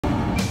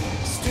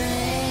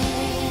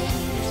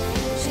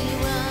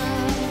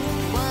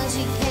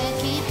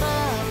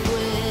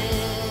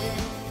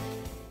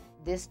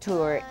This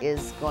tour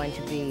is going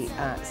to be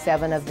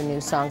 7 of the new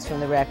songs from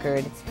the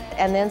record,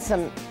 and then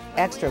some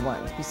extra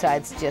ones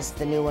besides just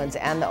the new ones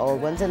and the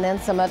old ones, and then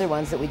some other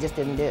ones that we just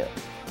didn't do.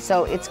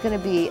 So it's going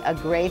to be a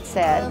great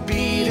set. A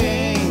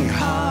beating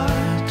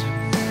heart.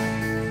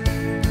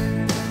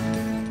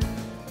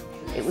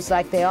 It was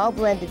like they all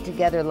blended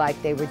together like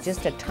they were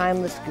just a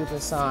timeless group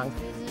of songs.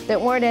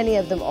 That weren't any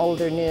of them old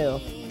or new.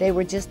 They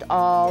were just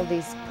all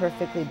these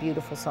perfectly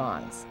beautiful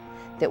songs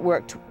that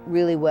worked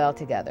really well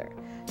together.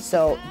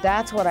 So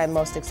that's what I'm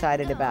most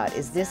excited about,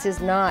 is this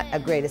is not a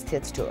greatest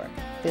hits tour.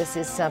 This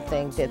is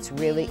something that's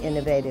really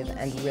innovative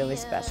and really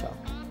special.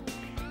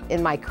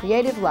 In my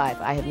creative life,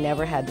 I have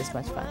never had this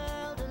much fun.